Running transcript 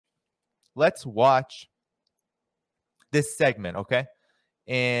let's watch this segment, okay?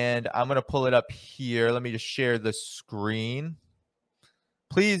 And I'm going to pull it up here. Let me just share the screen.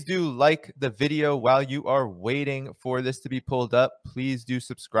 Please do like the video while you are waiting for this to be pulled up. Please do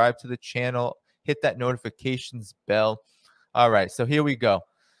subscribe to the channel. Hit that notifications bell. All right, so here we go.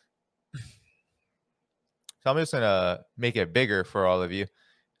 So I'm just going to make it bigger for all of you.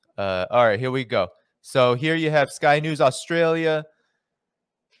 All right, here we go. So here you have Sky News Australia.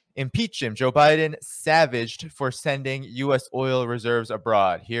 Impeach him. Joe Biden savaged for sending U.S. oil reserves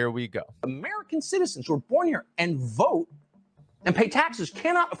abroad. Here we go. American citizens who are born here and vote and pay taxes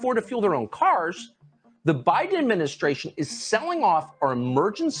cannot afford to fuel their own cars. The Biden administration is selling off our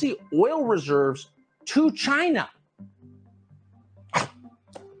emergency oil reserves to China.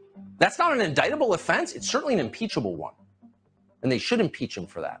 That's not an indictable offense. It's certainly an impeachable one. And they should impeach him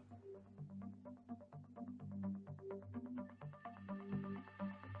for that.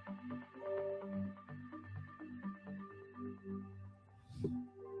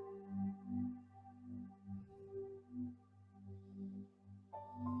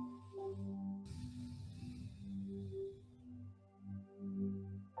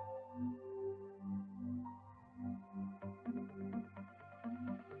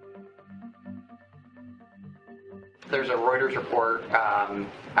 There's a Reuters report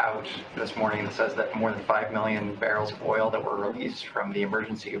out this morning that says that more than 5 million barrels of oil that were released from the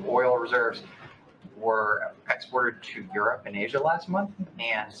emergency oil reserves were exported to Europe and Asia last month,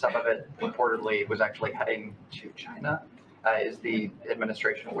 and some of it reportedly was actually heading to China. Is the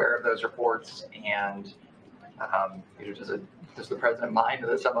administration aware of those reports? And does the president mind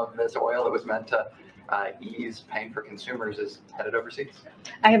that some of this oil that was meant to ease pain for consumers is headed overseas?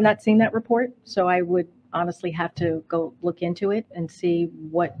 I have not seen that report, so I would honestly have to go look into it and see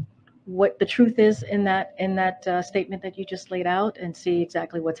what the truth is in that statement that you just laid out, and see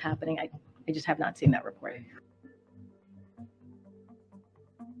exactly what's happening. I just have not seen that report.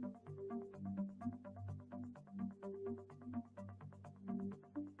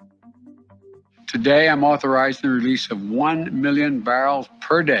 Today, I'm authorizing the release of 1 million barrels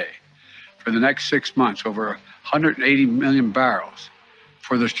per day for the next 6 months, over 180 million barrels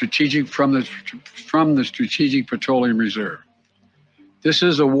for the from the Strategic Petroleum Reserve. This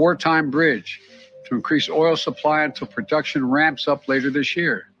is a wartime bridge to increase oil supply until production ramps up later this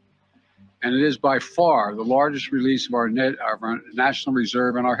year. And it is by far the largest release of our national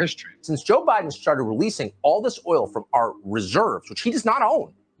reserve in our history. Since Joe Biden started releasing all this oil from our reserves, which he does not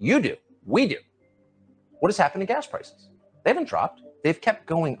own, you do, we do, what has happened to gas prices? They haven't dropped. They've kept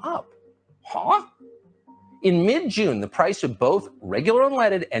going up. Huh? In mid-June, the price of both regular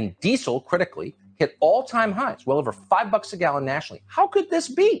unleaded and diesel, critically, hit all-time highs, well over $5 a gallon nationally. How could this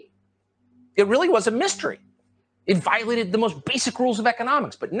be? It really was a mystery. It violated the most basic rules of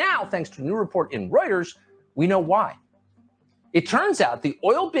economics. But now, thanks to a new report in Reuters, we know why. It turns out the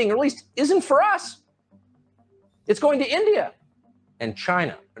oil being released isn't for us. It's going to India and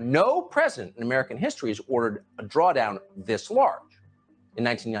China. No president in American history has ordered a drawdown this large. In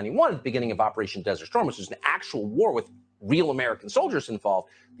 1991, at the beginning of Operation Desert Storm, which was an actual war with real American soldiers involved,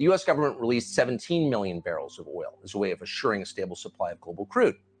 the U.S. government released 17 million barrels of oil as a way of assuring a stable supply of global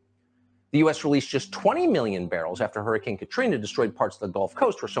crude. The U.S. released just 20 million barrels after Hurricane Katrina destroyed parts of the Gulf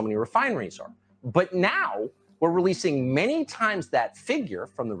Coast where so many refineries are. But now we're releasing many times that figure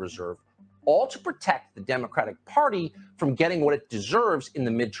from the reserve, all to protect the Democratic Party from getting what it deserves in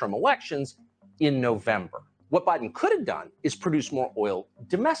the midterm elections in November. What Biden could have done is produce more oil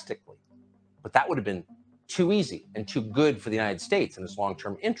domestically, but that would have been too easy and too good for the United States and its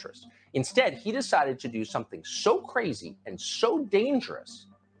long-term interests. Instead, he decided to do something so crazy and so dangerous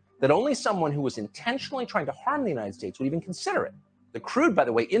that only someone who was intentionally trying to harm the United States would even consider it. The crude, by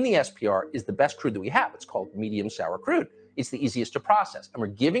the way, in the SPR is the best crude that we have. It's called medium sour crude. It's the easiest to process. And we're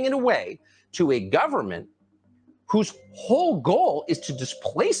giving it away to a government whose whole goal is to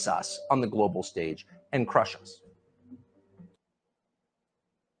displace us on the global stage and crush us.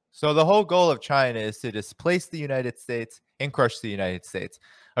 So the whole goal of China is to displace the United States and crush the United States,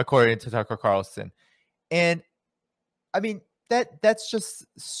 according to Tucker Carlson. And I mean, that's just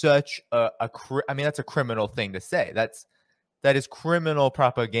such that's a criminal thing to say. That is criminal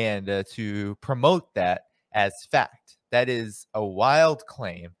propaganda to promote that as fact. That is a wild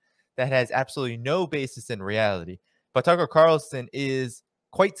claim that has absolutely no basis in reality. But Tucker Carlson is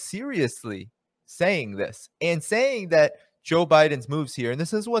quite seriously saying this and saying that Joe Biden's moves here, and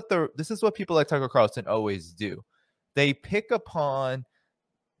this is what people like Tucker Carlson always do. They pick upon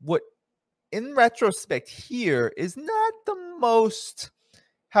what, in retrospect, here is not the most,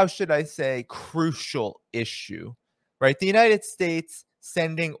 how should I say, crucial issue, right? The United States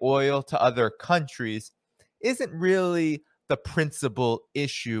sending oil to other countries isn't really the principal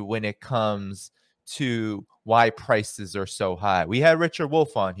issue when it comes to why prices are so high. We had Richard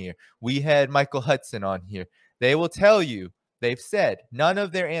Wolff on here. We had Michael Hudson on here. They will tell you, they've said, none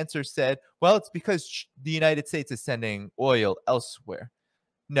of their answers said, well, it's because the United States is sending oil elsewhere.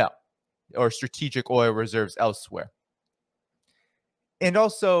 No, or strategic oil reserves elsewhere. And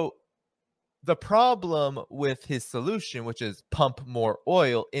also, the problem with his solution, which is pump more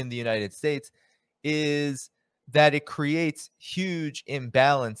oil in the United States, is that it creates huge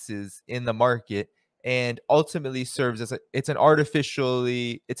imbalances in the market and ultimately serves as it's an artificial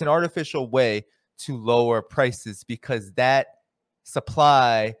way to lower prices, because that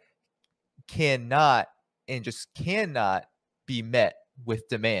supply cannot be met with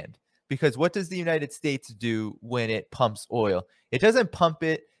demand. Because what does the United States do when it pumps oil? It doesn't pump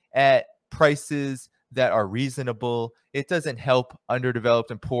it at prices that are reasonable. It doesn't help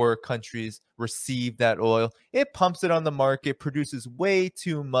underdeveloped and poor countries receive that oil. It pumps it on the market, produces way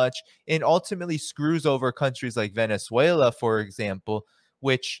too much, and ultimately screws over countries like Venezuela, for example,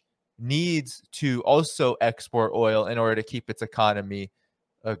 which needs to also export oil in order to keep its economy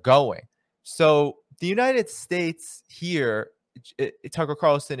going. So the United States here, Tucker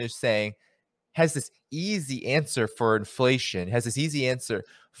Carlson is saying, has this easy answer for inflation, has this easy answer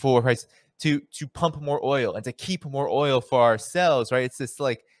for price to pump more oil and to keep more oil for ourselves, right? It's this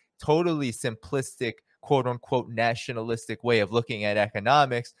like totally simplistic, quote unquote, nationalistic way of looking at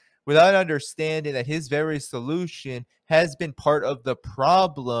economics, without understanding that his very solution has been part of the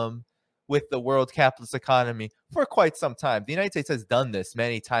problem with the world capitalist economy for quite some time. The United States has done this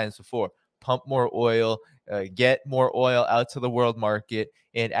many times before. Pump more oil, get more oil out to the world market,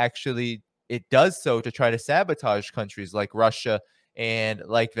 and actually it does so to try to sabotage countries like Russia and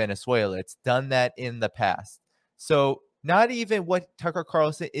like Venezuela. It's done that in the past. So not even what Tucker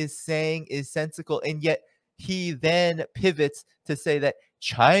Carlson is saying is sensical, and yet he then pivots to say that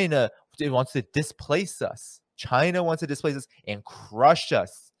China wants to displace us. China wants to displace us and crush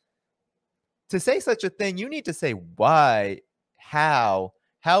us. To say such a thing, you need to say why, how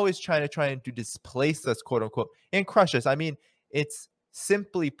is China trying to displace us, quote unquote, and crush us? I mean, it's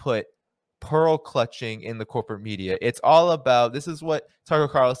simply put, pearl clutching in the corporate media. It's all about, this is what Tucker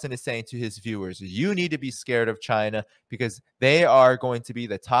Carlson is saying to his viewers. You need to be scared of China because they are going to be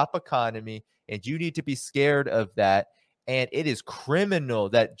the top economy, and you need to be scared of that. And it is criminal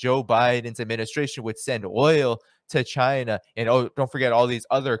that Joe Biden's administration would send oil to China. And oh, don't forget all these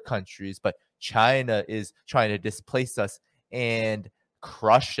other countries, but China is trying to displace us and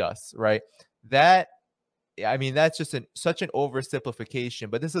crush us, right? That, I mean, that's just such an oversimplification,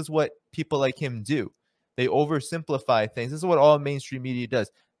 but this is what people like him do. They oversimplify things. This is what all mainstream media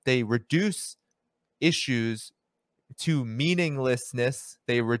does. They reduce issues to meaninglessness.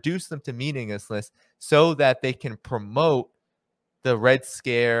 They reduce them to meaninglessness so that they can promote the Red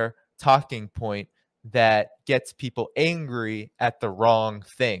Scare talking point that gets people angry at the wrong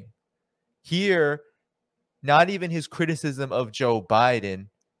thing. Here, not even his criticism of Joe Biden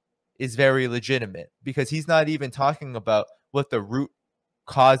is very legitimate, because he's not even talking about what the root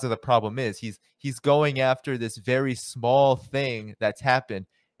cause of the problem is. He's going after this very small thing that's happened,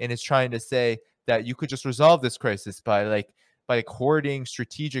 and is trying to say that you could just resolve this crisis by hoarding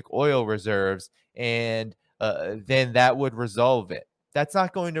strategic oil reserves, and then that would resolve it. That's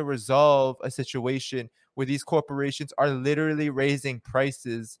not going to resolve a situation where these corporations are literally raising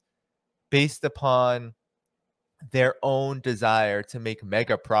prices based upon their own desire to make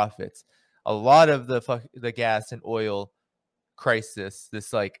mega profits. A lot of the gas and oil crisis,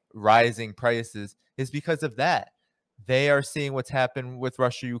 this like rising prices, is because of that. They are seeing what's happened with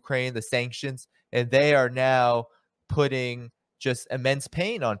Russia, Ukraine, the sanctions, and they are now putting just immense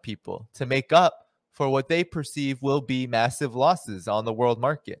pain on people to make up for what they perceive will be massive losses on the world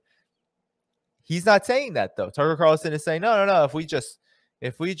market. He's not saying that though. Tucker Carlson is saying, no. If we just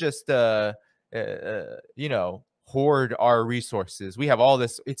hoard our resources, we have all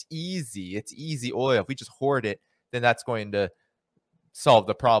this. It's easy oil. If we just hoard it, then that's going to solve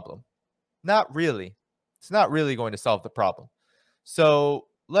the problem. Not really. It's not really going to solve the problem. So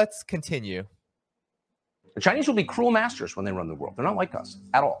let's continue. The Chinese will be cruel masters when they run the world. They're not like us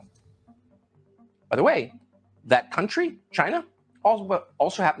at all. By the way, that country, China,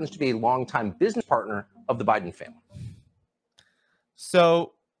 also happens to be a longtime business partner of the Biden family.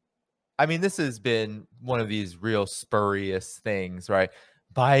 So, I mean, this has been one of these real spurious things, right?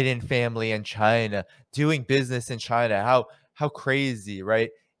 Biden family and China, doing business in China. How crazy, right?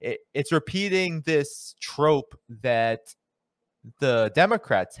 It's repeating this trope that the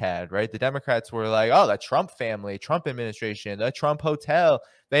Democrats had, right? The Democrats were like, oh, the Trump family, Trump administration, the Trump hotel,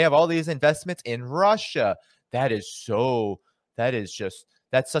 they have all these investments in Russia. That's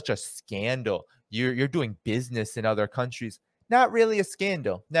such a scandal. You're doing business in other countries. Not really a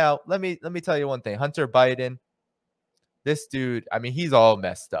scandal. Now, let me tell you one thing. Hunter Biden, this dude, I mean, he's all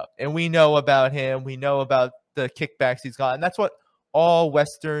messed up. And we know about him. We know about the kickbacks he's gotten. That's what all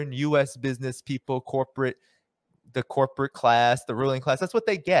Western US business people, the corporate class, the ruling class, that's what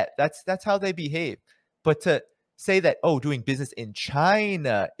they get. That's how they behave. But to say that, oh, doing business in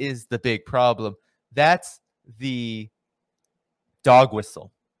China is the big problem, that's the dog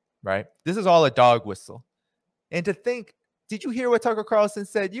whistle, right? This is all a dog whistle. And to think, did you hear what Tucker Carlson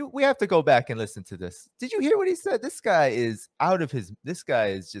said? We have to go back and listen to this. Did you hear what he said? This guy is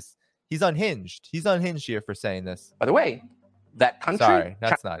he's unhinged. He's unhinged here for saying this. By the way, that country. Sorry,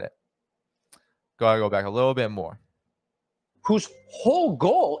 that's not it. Gotta go back a little bit more. Whose whole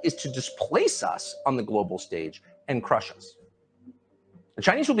goal is to displace us on the global stage and crush us. The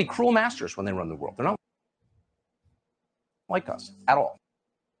Chinese will be cruel masters when they run the world. They're not like us at all.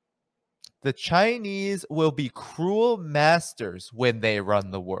 The Chinese will be cruel masters when they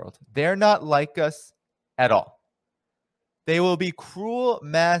run the world. They're not like us at all. They will be cruel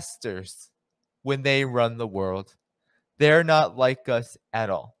masters when they run the world. They're not like us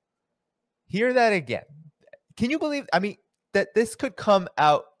at all. Hear that again. Can you believe, I mean, that this could come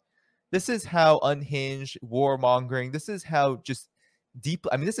out? This is how unhinged, warmongering, this is how just deep,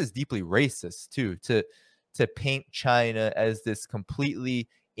 I mean, this is deeply racist too, to paint China as this completely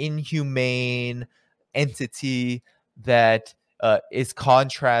inhumane entity that is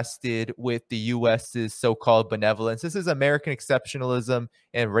contrasted with the US's so-called benevolence. This is American exceptionalism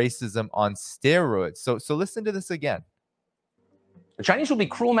and racism on steroids. So listen to this again. The Chinese will be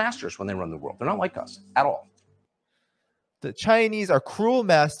cruel masters when they run the world. They're not like us at all. The Chinese are cruel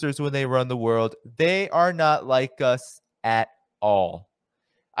masters when they run the world. They are not like us at all.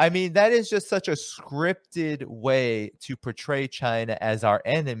 I mean, that is just such a scripted way to portray China as our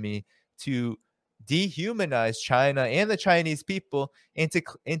enemy, to dehumanize China and the Chinese people, and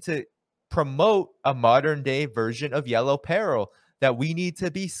to promote a modern day version of yellow peril, that we need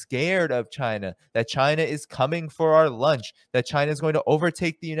to be scared of China, that China is coming for our lunch, that China is going to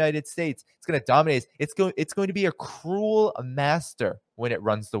overtake the United States. It's going to dominate. It's going to be a cruel master when it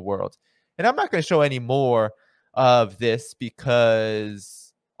runs the world. And I'm not going to show any more of this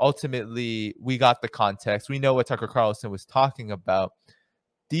because ultimately we got the context. We know what Tucker Carlson was talking about.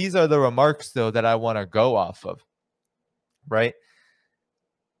 These are the remarks, though, that I want to go off of, right?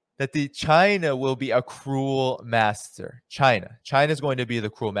 That the China will be a cruel master. China is going to be the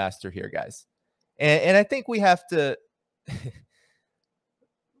cruel master here, guys. And I think we have to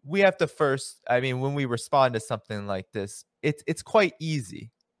first, I mean, when we respond to something like this, it's quite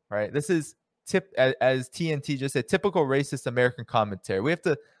easy, right? This is as TNT just said, typical racist American commentary. We have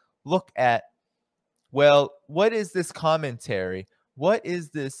to look at, well, what is this commentary? What is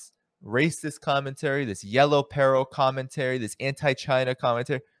this racist commentary, this yellow peril commentary, this anti-China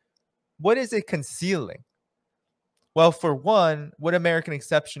commentary? What is it concealing? Well, for one, what American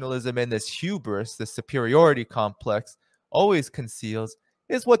exceptionalism and this hubris, this superiority complex always conceals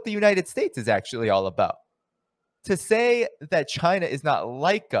is what the United States is actually all about. To say that China is not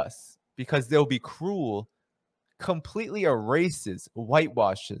like us because they'll be cruel completely erases,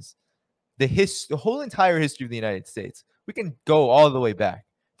 whitewashes the whole entire history of the United States. We can go all the way back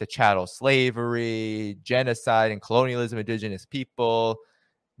to chattel slavery, genocide and colonialism, indigenous people,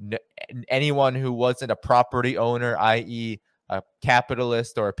 anyone who wasn't a property owner, i.e. a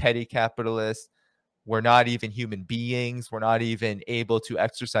capitalist or a petty capitalist, were not even human beings. We're not even able to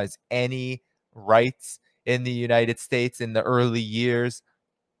exercise any rights in the United States in the early years.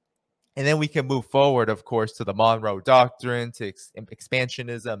 And then we can move forward, of course, to the Monroe Doctrine, to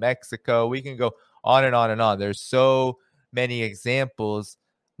expansionism, Mexico. We can go on and on and on. There's so many examples,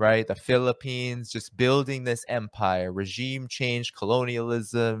 right? The Philippines just building this empire, regime change,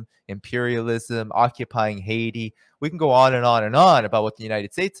 colonialism, imperialism, occupying Haiti. We can go on and on and on about what the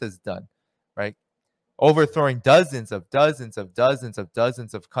United States has done, right? Overthrowing dozens of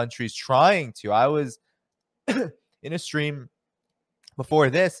countries, trying to. I was in a stream before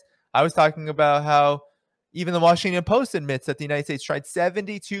this. I was talking about how even the Washington Post admits that the United States tried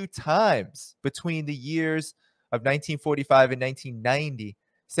 72 times between the years of 1945 and 1990,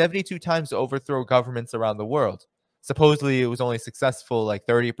 72 times to overthrow governments around the world. Supposedly, it was only successful like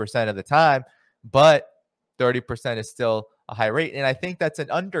 30% of the time, but 30% is still a high rate. And I think that's an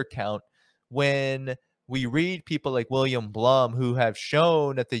undercount when we read people like William Blum, who have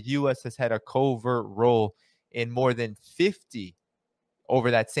shown that the U.S. has had a covert role in more than 50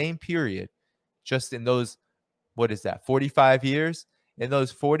 over that same period, just in those, 45 years? In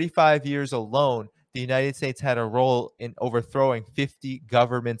those 45 years alone, the United States had a role in overthrowing 50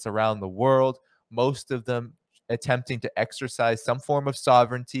 governments around the world, most of them attempting to exercise some form of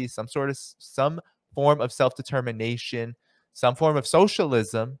sovereignty, some form of self-determination, some form of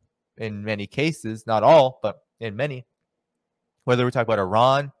socialism in many cases, not all, but in many. Whether we're talking about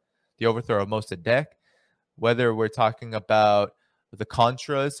Iran, the overthrow of Mossadegh, whether we're talking about the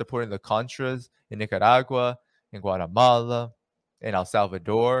Contras, supporting the Contras in Nicaragua, in Guatemala, in El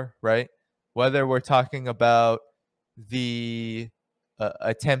Salvador, right? Whether we're talking about the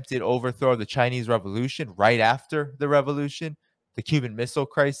attempted overthrow of the Chinese Revolution right after the revolution, the Cuban Missile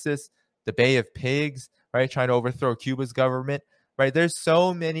Crisis, the Bay of Pigs, right? Trying to overthrow Cuba's government, right? There's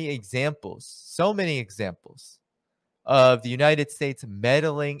so many examples of the United States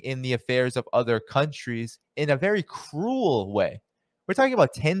meddling in the affairs of other countries in a very cruel way. We're talking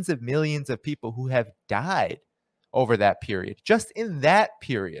about tens of millions of people who have died over that period, just in that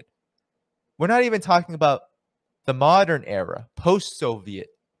period. We're not even talking about the modern era, post-Soviet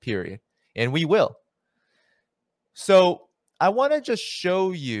period, and we will. So I want to just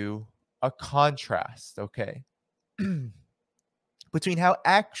show you a contrast, okay, between how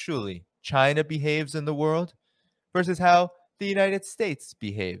actually China behaves in the world versus how the United States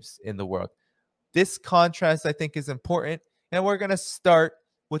behaves in the world. This contrast, I think, is important, and we're going to start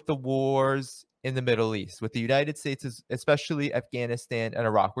with the wars in the Middle East, with the United States, especially Afghanistan and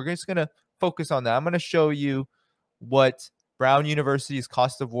Iraq. We're just going to focus on that. I'm going to show you what Brown University's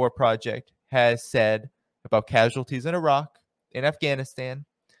Cost of War project has said about casualties in Iraq and Afghanistan.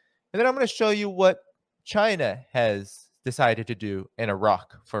 And then I'm going to show you what China has decided to do in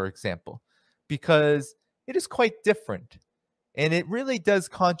Iraq, for example, because it is quite different. And it really does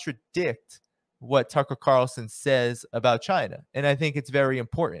contradict what Tucker Carlson says about China. And I think it's very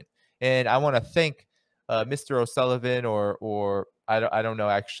important. And I want to thank Mr. O'Sullivan, or I don't know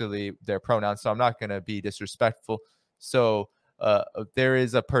actually their pronouns, so I'm not going to be disrespectful. So there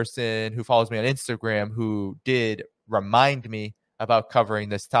is a person who follows me on Instagram who did remind me about covering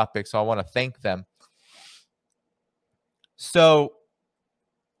this topic, so I want to thank them. So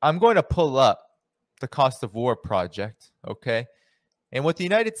I'm going to pull up the Cost of War project, okay? And what the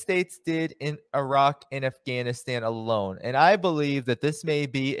United States did in Iraq and Afghanistan alone. And I believe that this may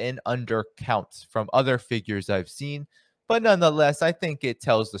be an undercount from other figures I've seen, but nonetheless, I think it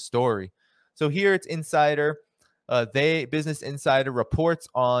tells the story. So here it's Insider. Business Insider reports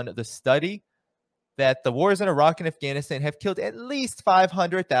on the study that the wars in Iraq and Afghanistan have killed at least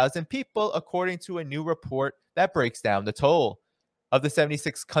 500,000 people, according to a new report that breaks down the toll. Of the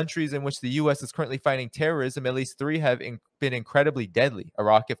 76 countries in which the U.S. is currently fighting terrorism, at least 3 have been incredibly deadly: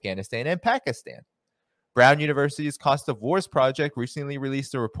 Iraq, Afghanistan, and Pakistan. Brown University's Cost of Wars project recently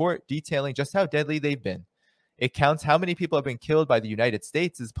released a report detailing just how deadly they've been. It counts how many people have been killed by the United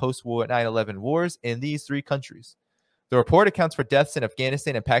States' post-war 9/11 wars in these 3 countries. The report accounts for deaths in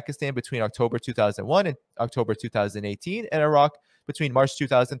Afghanistan and Pakistan between October 2001 and October 2018, and Iraq between March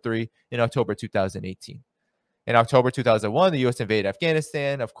 2003 and October 2018. In October 2001, the U.S. invaded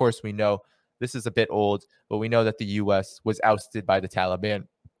Afghanistan. Of course, we know this is a bit old, but we know that the U.S. was ousted by the Taliban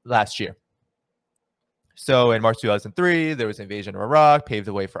last year. So in March 2003, there was an invasion of Iraq, paved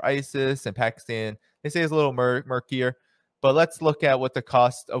the way for ISIS, and Pakistan, they say, is a little murkier. But let's look at what the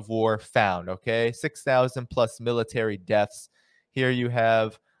Cost of War found, okay? 6,000 plus military deaths. Here you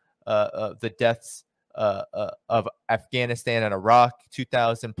have the deaths of Afghanistan and Iraq,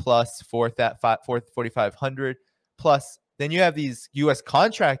 2,000 plus, 4,500 plus. Then you have these U.S.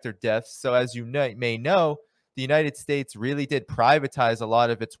 contractor deaths. So as you may know, the United States really did privatize a lot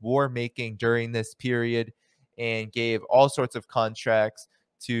of its war making during this period and gave all sorts of contracts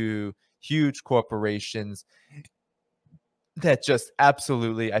to huge corporations that just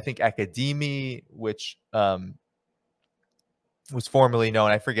absolutely, I think academia, which was formerly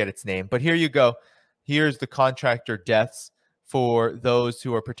known, I forget its name, but here you go. Here's the contractor deaths for those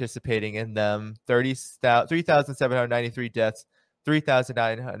who are participating in them: 3,793 deaths,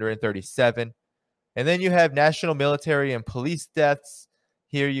 3,937. And then you have national military and police deaths.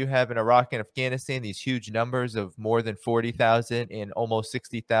 Here you have in Iraq and Afghanistan these huge numbers of more than 40,000 and almost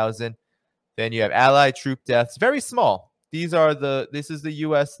 60,000. Then you have allied troop deaths, very small. This is the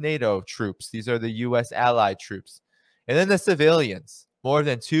U.S. NATO troops. These are the U.S. allied troops. And then the civilians, more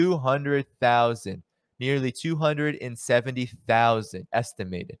than 200,000, nearly 270,000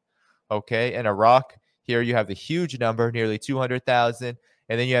 estimated. Okay, in Iraq, here you have the huge number, nearly 200,000.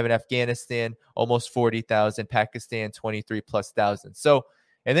 And then you have in Afghanistan, almost 40,000, Pakistan, 23 plus thousand. So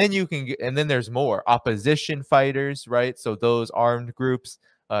And then and then there's more opposition fighters, right? So those armed groups,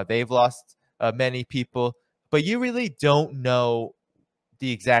 they've lost many people, but you really don't know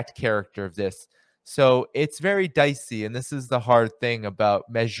the exact character of this. So it's very dicey, and this is the hard thing about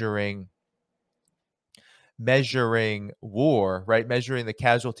measuring war, right? Measuring the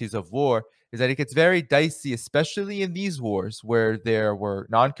casualties of war is that it gets very dicey, especially in these wars where there were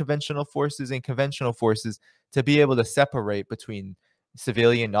non-conventional forces and conventional forces, to be able to separate between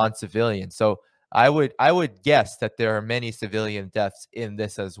civilian, non-civilian. So I would guess that there are many civilian deaths in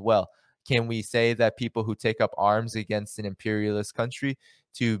this as well. Can we say that people who take up arms against an imperialist country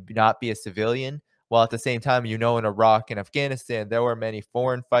to not be a civilian? While at the same time, in Iraq and Afghanistan, there were many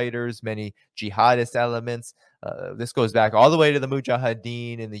foreign fighters, many jihadist elements. This goes back all the way to the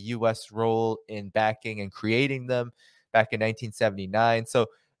Mujahideen and the U.S. role in backing and creating them back in 1979. So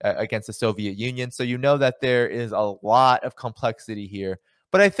against the Soviet Union. So that there is a lot of complexity here.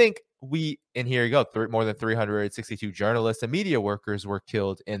 But I think and here you go, more than 362 journalists and media workers were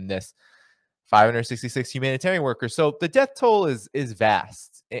killed in this. 566 humanitarian workers. So the death toll is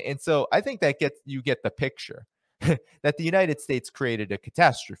vast. And so I think that you get the picture that the United States created a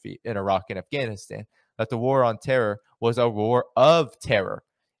catastrophe in Iraq and Afghanistan, that the war on terror was a war of terror.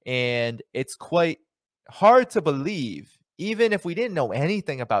 And it's quite hard to believe, even if we didn't know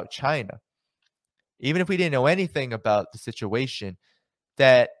anything about China, even if we didn't know anything about the situation,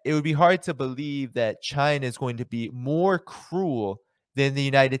 that it would be hard to believe that China is going to be more cruel than the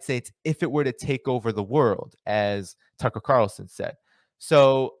United States if it were to take over the world, as Tucker Carlson said.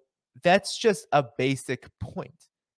 So that's just a basic point.